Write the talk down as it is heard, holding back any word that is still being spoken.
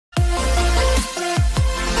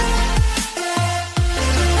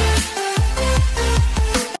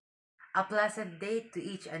A pleasant day to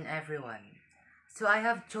each and everyone. So I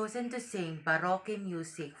have chosen to sing Baroque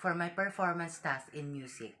music for my performance task in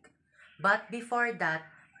music. But before that,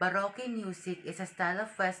 Baroque music is a style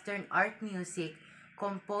of Western art music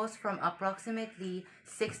composed from approximately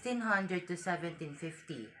 1600 to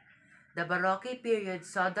 1750. The Baroque period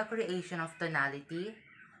saw the creation of tonality.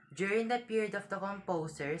 During the period of the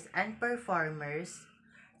composers and performers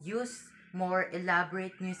used more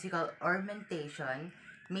elaborate musical ornamentation,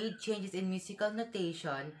 made changes in musical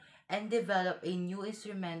notation, and developed a new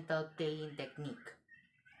instrumental playing technique.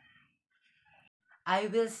 I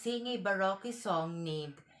will sing a Baroque song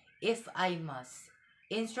named If I Must,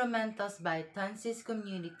 instrumentals by Tansis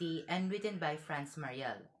Community and written by Franz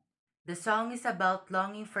Mariel. The song is about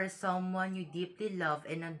longing for someone you deeply love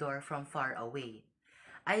and adore from far away.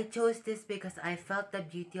 I chose this because I felt the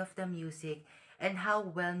beauty of the music and how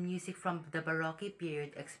well music from the Baroque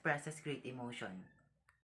period expresses great emotion.